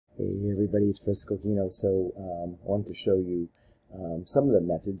Hey everybody, it's Frisco Kino. So I wanted to show you some of the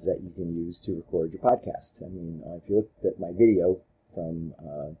methods that you can use to record your podcast. I mean, if you looked at my video from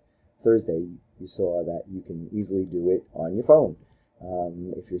Thursday, you saw that you can easily do it on your phone.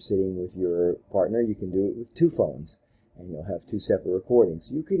 If you're sitting with your partner, you can do it with two phones, and you'll have two separate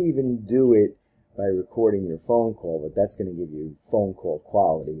recordings. You could even do it by recording your phone call, but that's going to give you phone call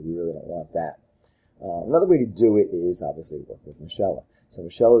quality. We really don't want that. Another way to do it is obviously work with Michelle. So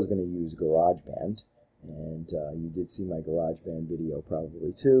Michelle is going to use GarageBand, and you did see my GarageBand video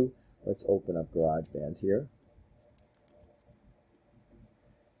probably too. Let's open up GarageBand here.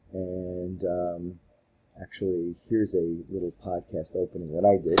 And actually, here's a little podcast opening that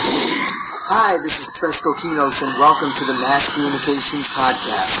I did. Hi, this is Fresco Kinos, and welcome to the Mass Communications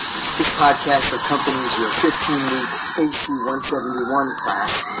Podcast. This podcast accompanies your 15-week AC 171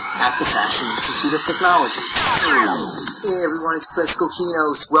 class at the Fashion Institute of Technology. Hey everyone, it's Fresco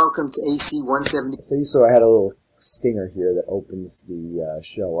Kinos. Welcome to AC 170. So you saw I had a little stinger here that opens the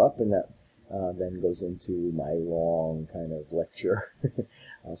show up, and that then goes into my long kind of lecture.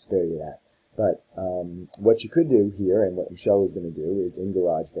 I'll spare you that. But what you could do here, and what Michelle is going to do, is in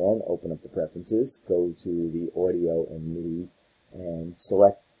GarageBand, open up the preferences, go to the audio and MIDI, and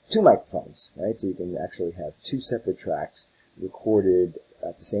select two microphones, right? So you can actually have two separate tracks recorded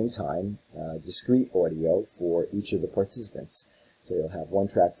at the same time, discrete audio for each of the participants. So you'll have one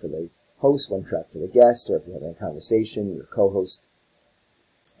track for the host, one track for the guest, or if you're having a conversation, your co-host,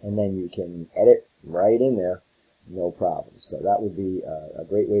 and then you can edit right in there. No problem. So that would be a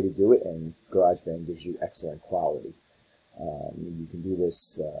great way to do it, and GarageBand gives you excellent quality. You can do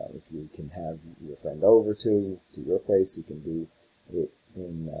this if you can have your friend over to your place. You can do it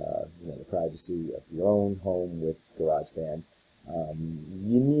in the privacy of your own home with GarageBand.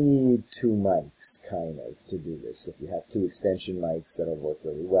 You need two mics, kind of, to do this. If you have two extension mics, that'll work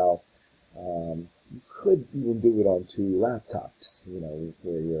really well. You could even do it on two laptops,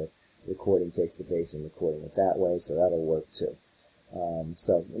 where you're recording face-to-face and recording it that way, so that'll work too.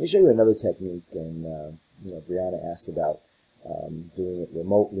 So let me show you another technique, and Brianna asked about doing it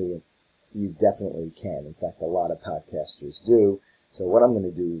remotely. You definitely can. In fact, a lot of podcasters do. So what I'm going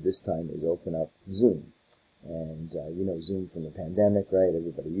to do this time is open up Zoom. And Zoom from the pandemic, right?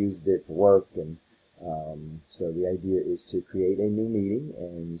 Everybody used it for work, and so the idea is to create a new meeting,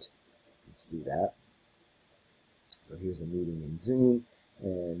 and let's do that. So here's a meeting in Zoom,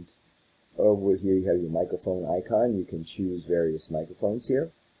 and over here you have your microphone icon. You can choose various microphones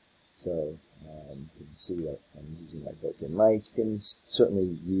here. So you can see that I'm using my built-in mic. You can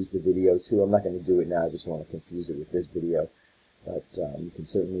certainly use the video too. I'm not going to do it now. I just want to confuse it with this video. But you can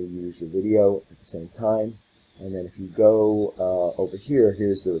certainly use your video at the same time. And then if you go over here,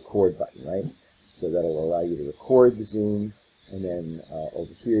 here's the record button, right? So that'll allow you to record the Zoom. And then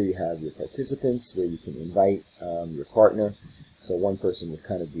over here you have your participants, where you can invite your partner. So one person would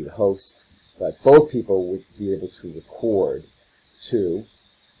kind of be the host, but both people would be able to record too.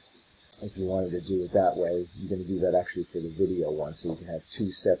 If you wanted to do it that way, you're going to do that actually for the video one, so you can have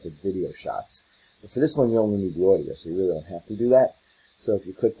two separate video shots. But for this one, you only need the audio, so you really don't have to do that. So if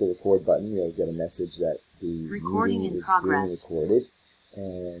you click the record button, you'll get a message that the meeting is being recorded.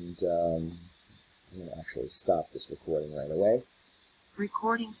 And I'm going to actually stop this recording right away.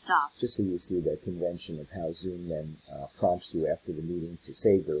 Recording stopped. Just so you see the convention of how Zoom then prompts you after the meeting to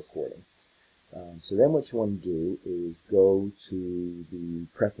save the recording. So then what you want to do is go to the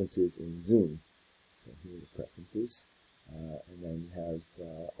preferences in Zoom. So here are the preferences. And then you have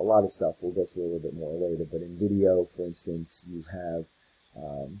a lot of stuff. We'll go through a little bit more later. But in video, for instance, you have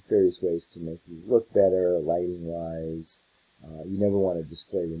various ways to make you look better, lighting-wise. You never want to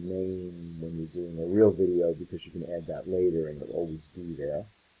display the name when you're doing a real video, because you can add that later and it'll always be there.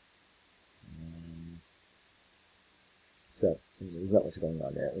 So there's not much going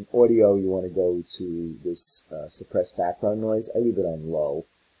on there. In audio, you want to go to this suppress background noise. I leave it on low.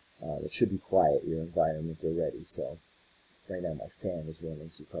 It should be quiet, your environment already. So right now my fan is running,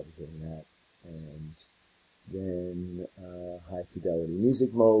 so you're probably hearing that. And then high fidelity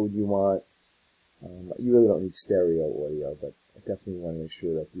music mode you want. You really don't need stereo audio, but I definitely want to make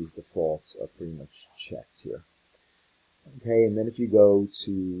sure that these defaults are pretty much checked here. Okay, and then if you go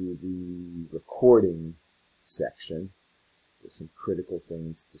to the recording section, there's some critical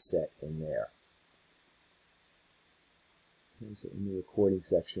things to set in there. Okay, so in the recording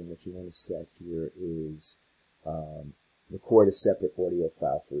section, what you want to set here is record a separate audio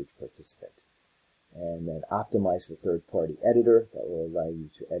file for each participant. And then optimize for third-party editor. That will allow you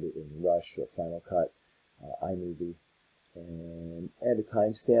to edit in Rush or Final Cut, iMovie. And add a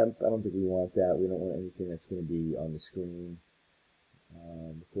timestamp. I don't think we want that. We don't want anything that's going to be on the screen.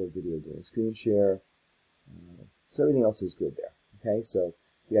 record video during screen share. So everything else is good there. Okay, so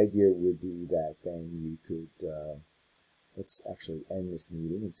the idea would be that then you could, let's actually end this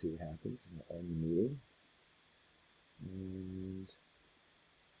meeting and see what happens. I'll end the meeting. And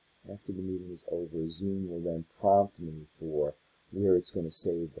after the meeting is over, Zoom will then prompt me for where it's going to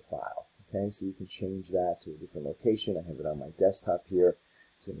save the file. Okay, so you can change that to a different location. I have it on my desktop here.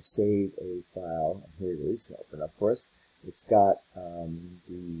 It's going to save a file. And here it is. I'll open it up for us. It's got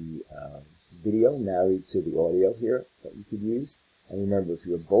the video married to the audio here that you could use. And remember, if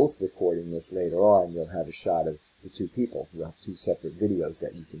you're both recording this later on, you'll have a shot of the two people. You'll have two separate videos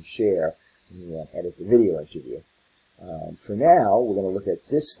that you can share when you want to edit the video interview. For now, we're going to look at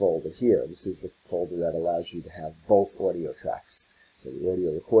this folder here. This is the folder that allows you to have both audio tracks. So the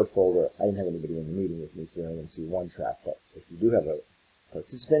audio record folder, I didn't have anybody in the meeting with me, so you're only going to see one track. But if you do have a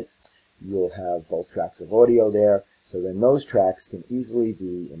participant, you'll have both tracks of audio there. So then those tracks can easily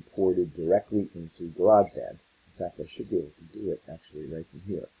be imported directly into GarageBand. In fact, I should be able to do it actually right from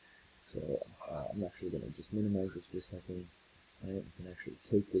here. So I'm actually going to just minimize this for a second. All right, I can actually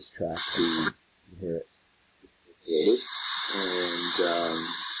take this track to, you can hear it, and I'm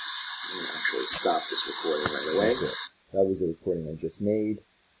going to actually stop this recording right away. That was the recording I just made,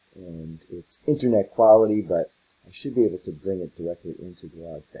 and it's internet quality, but I should be able to bring it directly into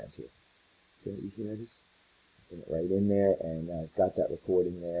GarageBand here. See how easy that is? Bring it right in there, and I've got that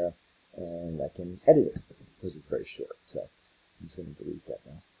recording there, and I can edit it because it's very short. So I'm just going to delete that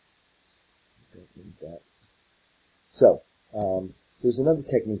now. Don't need that. So there's another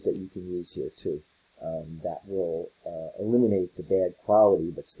technique that you can use here too. That will eliminate the bad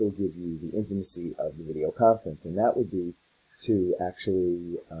quality but still give you the intimacy of the video conference, and that would be to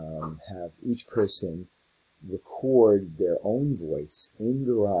actually have each person record their own voice in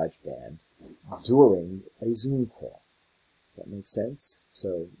GarageBand during a Zoom call. Does that make sense?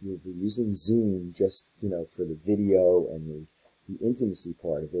 So you'll be using Zoom just, for the video and the intimacy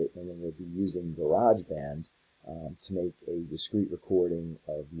part of it, and then you'll be using GarageBand to make a discrete recording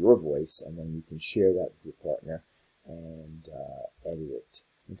of your voice, and then you can share that with your partner and edit it.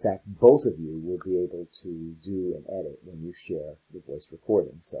 In fact, both of you will be able to do an edit when you share the voice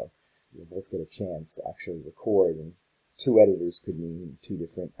recording. So you'll both get a chance to actually record, and two editors could mean two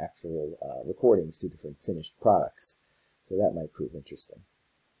different actual recordings, two different finished products. So that might prove interesting.